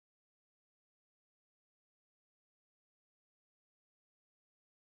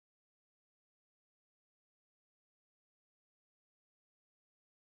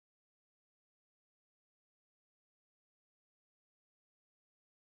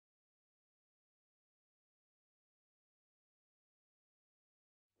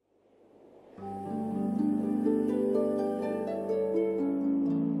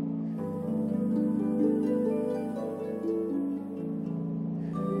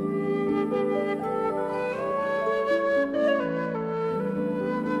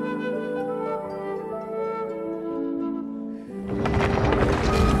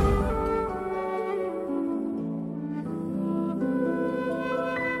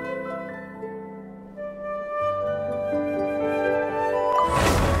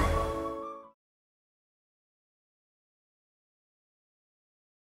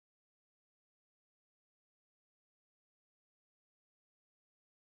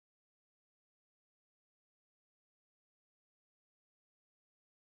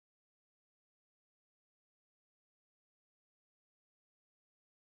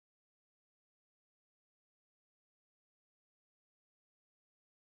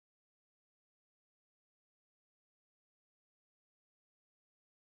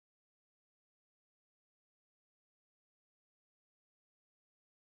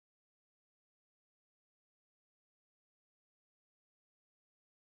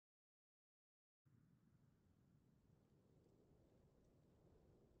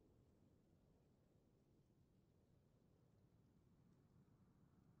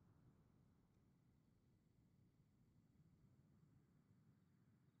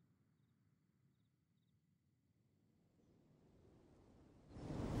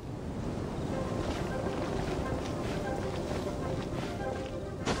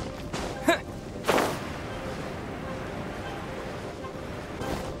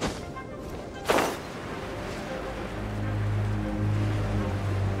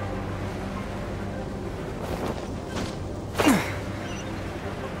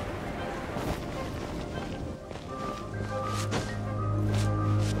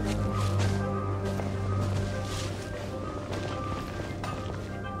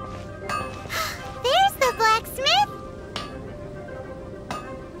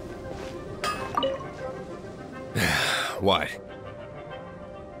what?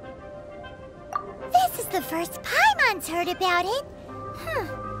 This is the first Paimon's heard about it.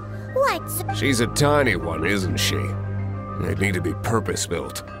 What's... She's a tiny one, isn't she? They'd need to be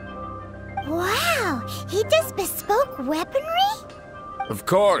purpose-built. Wow, he does bespoke weaponry? Of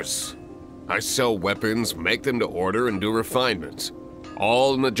course. I sell weapons, make them to order, and do refinements.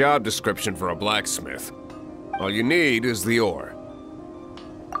 All in the job description for a blacksmith. All you need is the ore.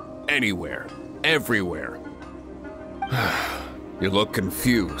 Anywhere. Everywhere. You look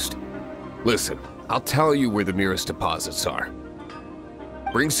confused. Listen, I'll tell you where the nearest deposits are.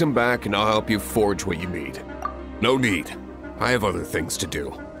 Bring some back and I'll help you forge what you need. No need. I have other things to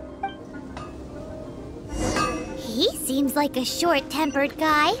do. He seems like a short-tempered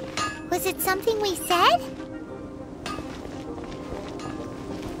guy. Was it something we said?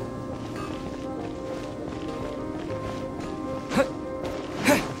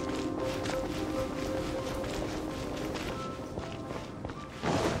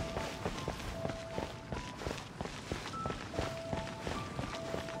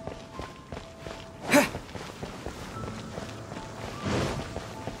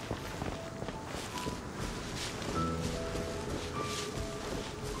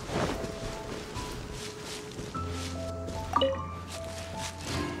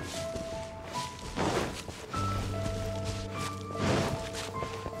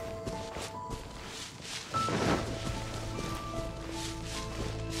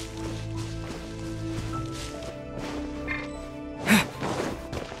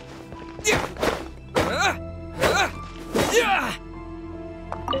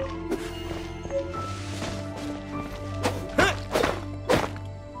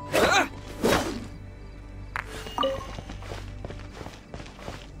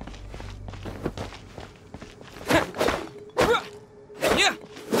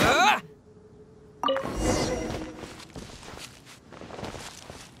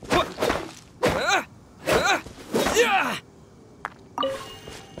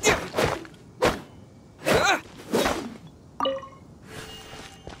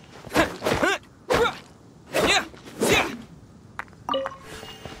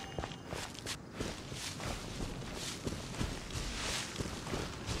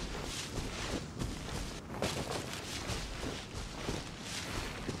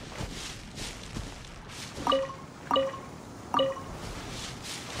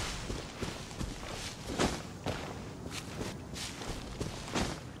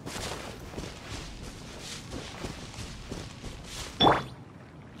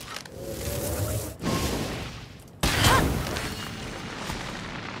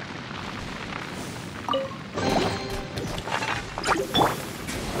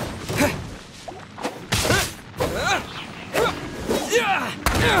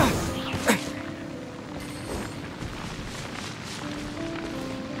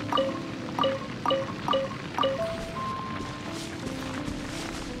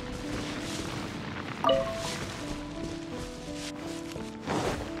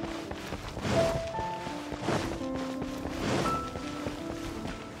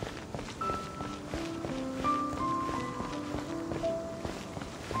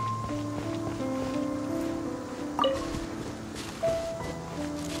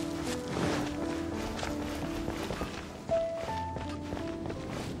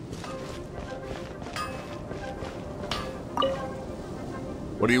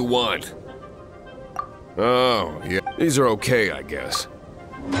 What do you want? Oh, yeah. These are okay, I guess.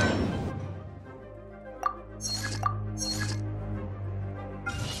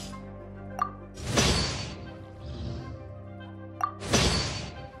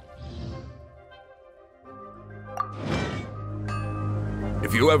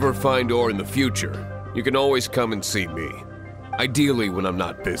 If you ever find ore in the future, you can always come and see me. Ideally when I'm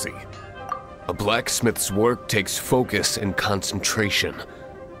not busy. A blacksmith's work takes focus and concentration.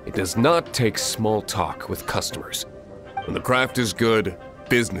 It does not take small talk with customers. When the craft is good,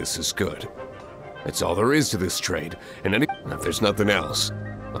 business is good. That's all there is to this trade, and if there's nothing else,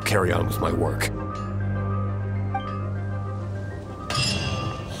 I'll carry on with my work.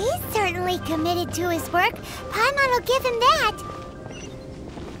 He's certainly committed to his work. Paimon will give him that.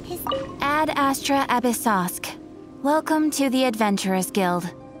 Ad Astra Abyssosk. Welcome to the Adventurers Guild.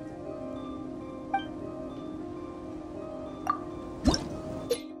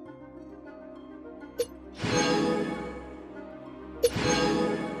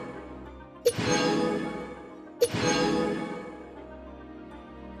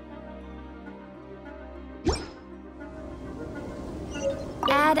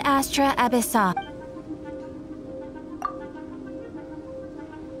 Ad Astra Abyssosk.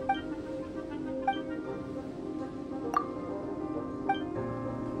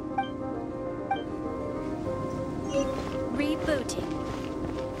 waiting.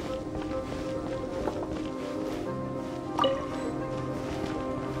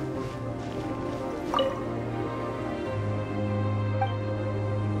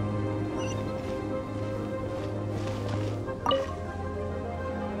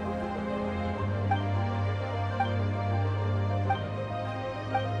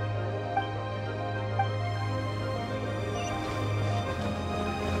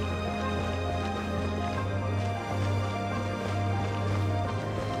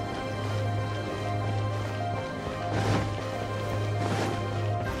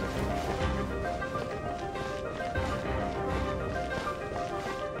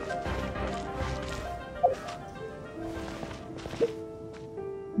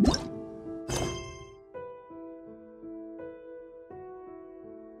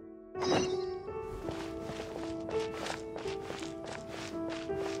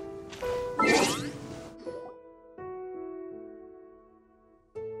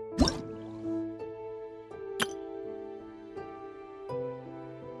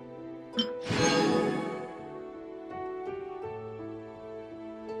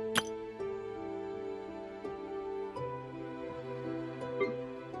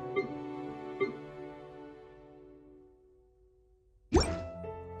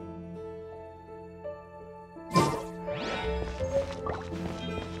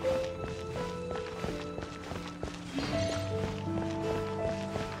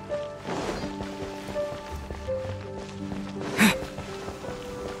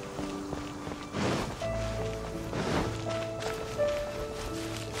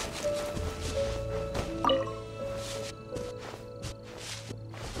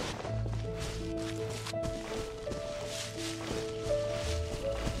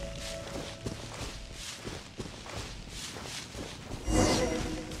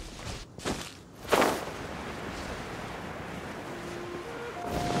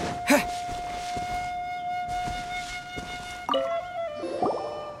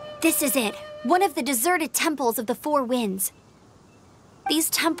 This is it. One of the deserted temples of the Four Winds. These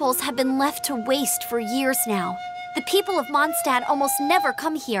temples have been left to waste for years now. The people of Mondstadt almost never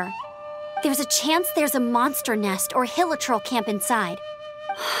come here. There's a chance there's a monster nest or hilitrol camp inside.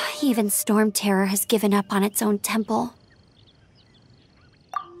 Even Storm Terror has given up on its own temple.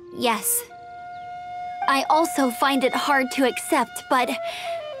 Yes. I also find it hard to accept, but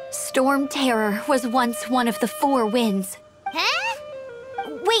Storm Terror was once one of the Four Winds. Huh?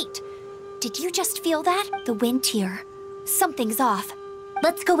 Wait! Did you just feel that? The wind here. Something's off.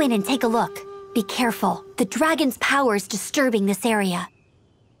 Let's go in and take a look. Be careful. The dragon's power is disturbing this area.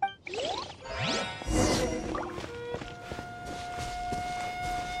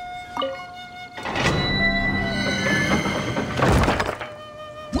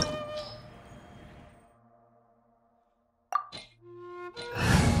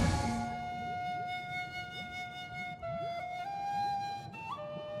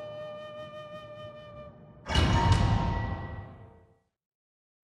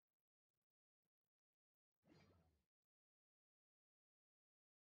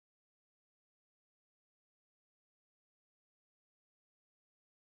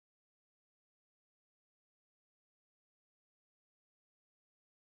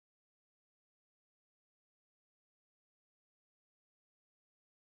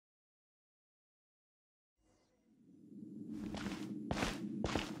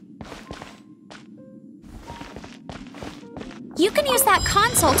 You can use that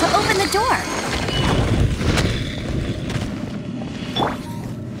console to open the door.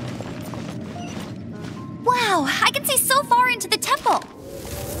 Wow, I can see so far into the temple.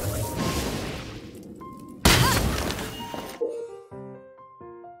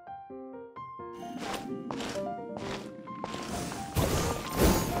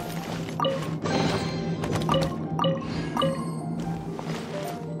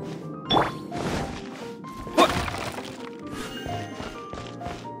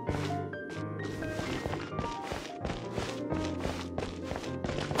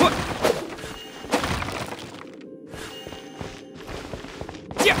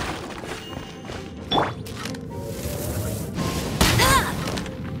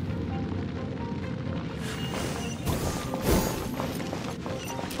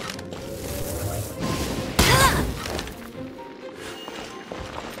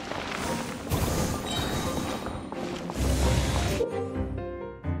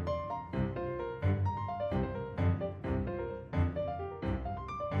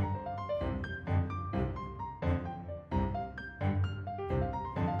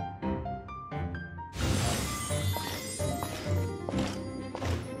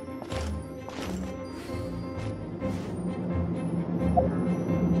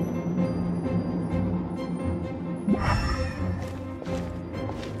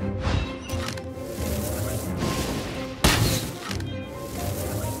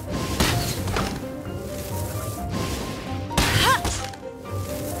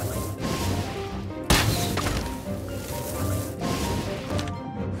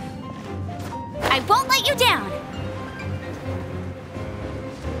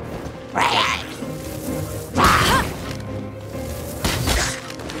 Oh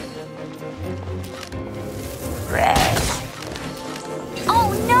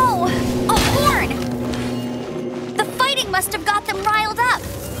no! A horn! The fighting must have got them riled up.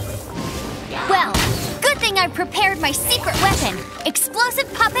 Well, good thing I prepared my secret weapon,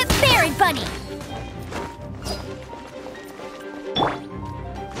 explosive puppet Berry Bunny.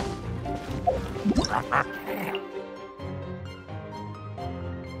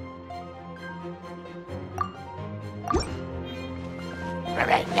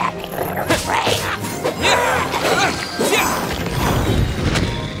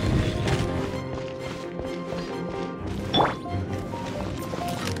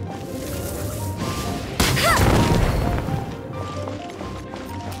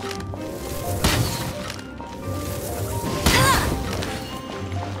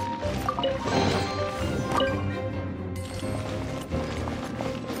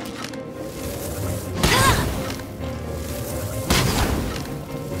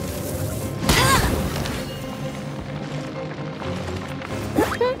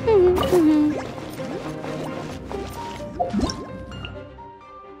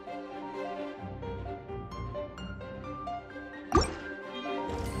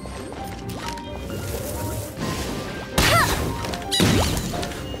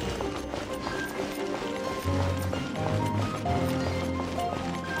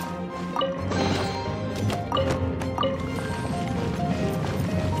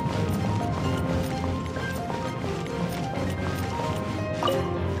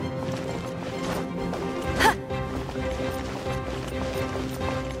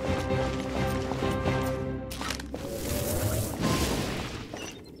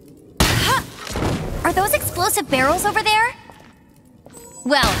 Are those explosive barrels over there?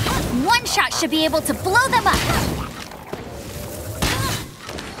 Well, one shot should be able to blow them up.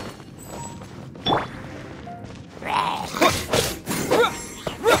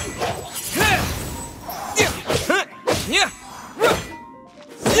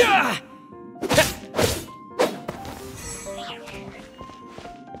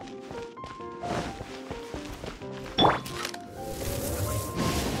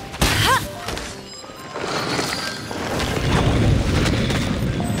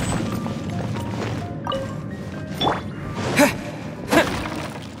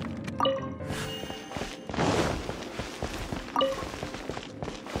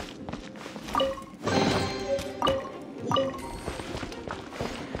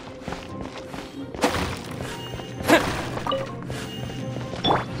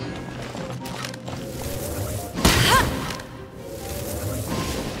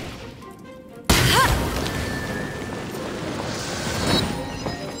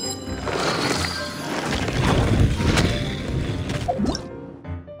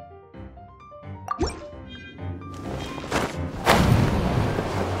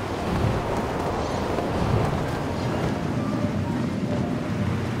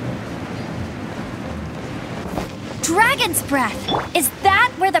 Dragon's breath! Is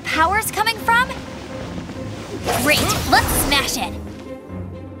that where the power's coming from? Great, let's smash it!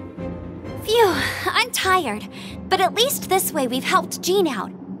 Phew, I'm tired. But at least this way we've helped Jean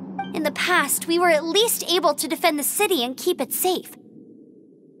out. In the past, we were at least able to defend the city and keep it safe.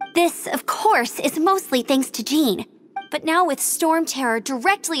 This, of course, is mostly thanks to Jean. But now with Storm Terror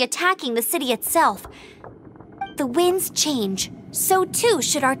directly attacking the city itself, the winds change. So too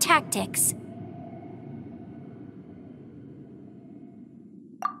should our tactics.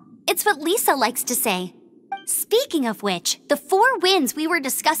 It's what Lisa likes to say. Speaking of which, the 4 winds we were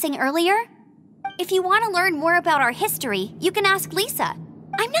discussing earlier, if you want to learn more about our history, you can ask Lisa.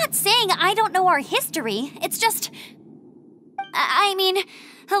 I'm not saying I don't know our history, it's just... I mean,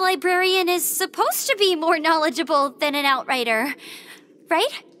 a librarian is supposed to be more knowledgeable than an outrider,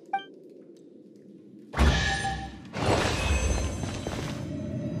 right?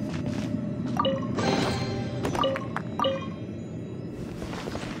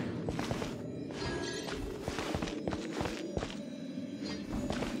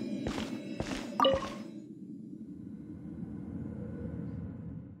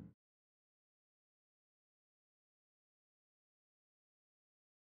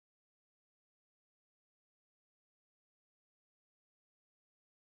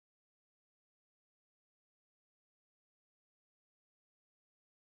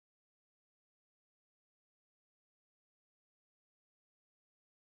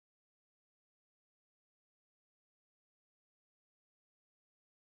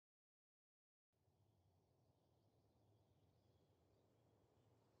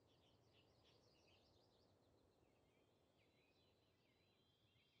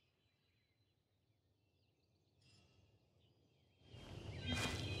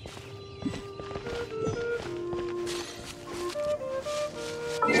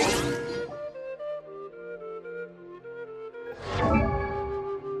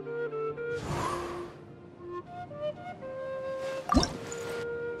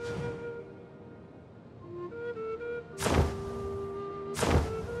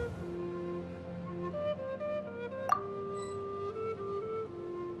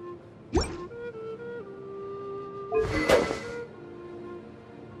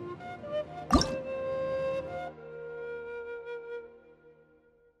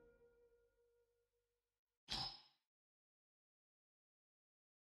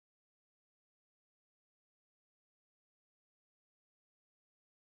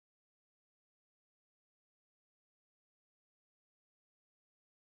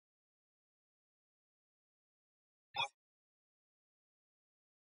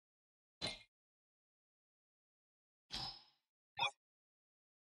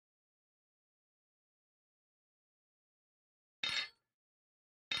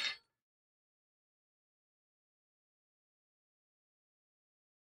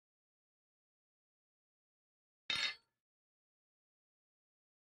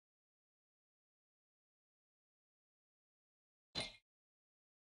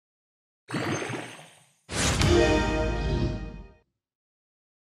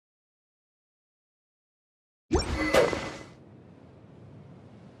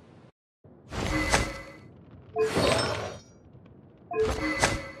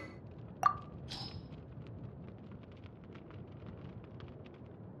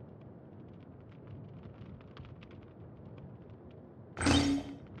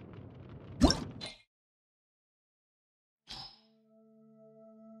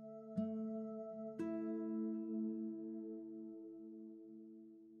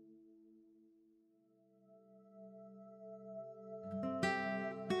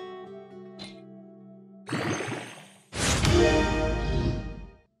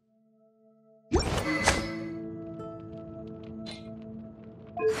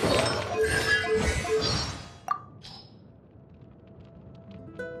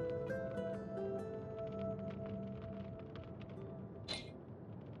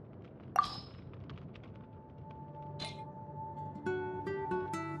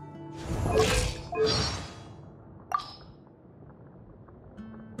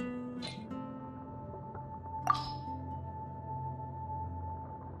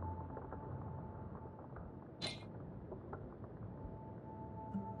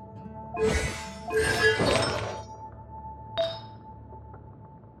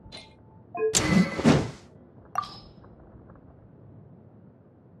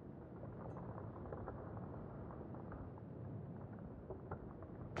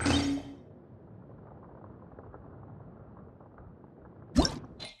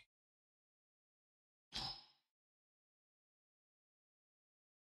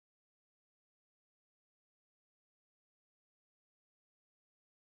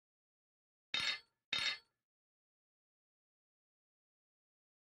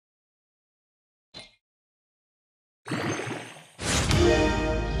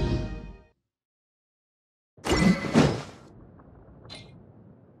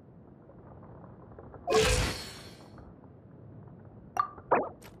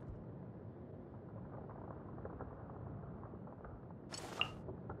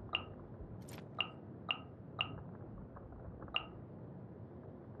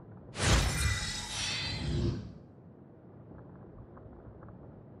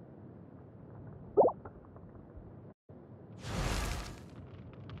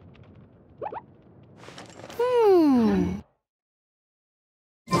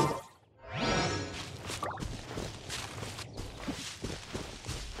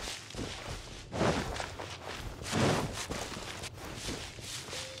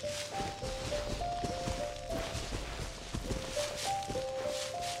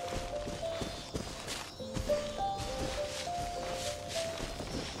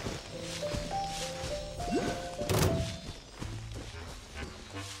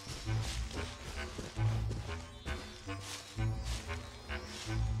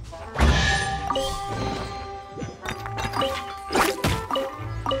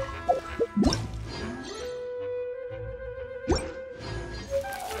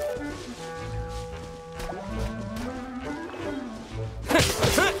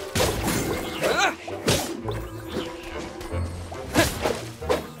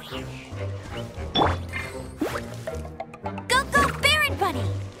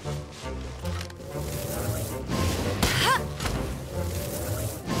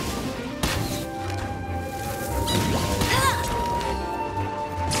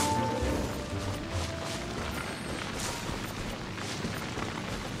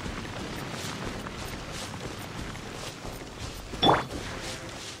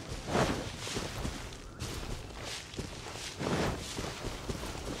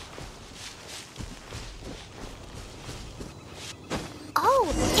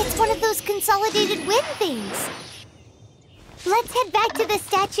 Consolidated wind things. Let's head back to the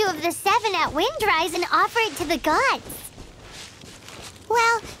statue of the Seven at Windrise and offer it to the gods.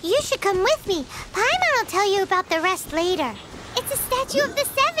 Well, you should come with me. Paimon will tell you about the rest later. It's a statue of the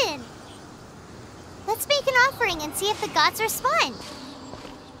Seven. Let's make an offering and see if the gods respond.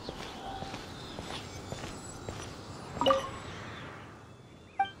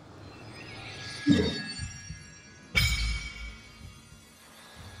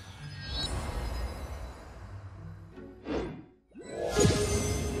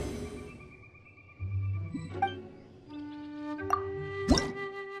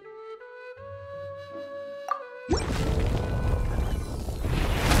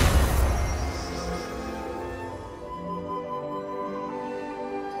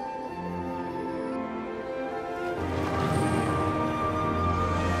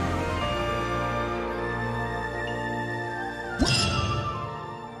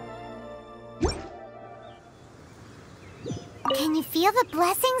 Can you feel the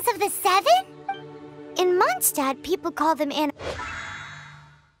blessings of the Seven? In Mondstadt, people call them They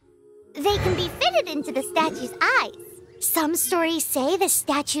can be fitted into the statue's eyes. Some stories say the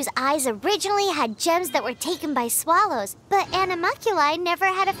statue's eyes originally had gems that were taken by swallows, but animalculi never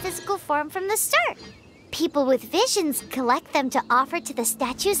had a physical form from the start. People with visions collect them to offer to the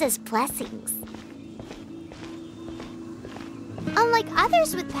statues as blessings. Unlike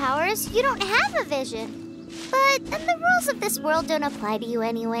others with powers, you don't have a vision. But the rules of this world don't apply to you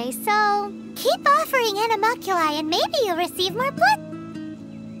anyway, so keep offering animalculi and maybe you'll receive more blood.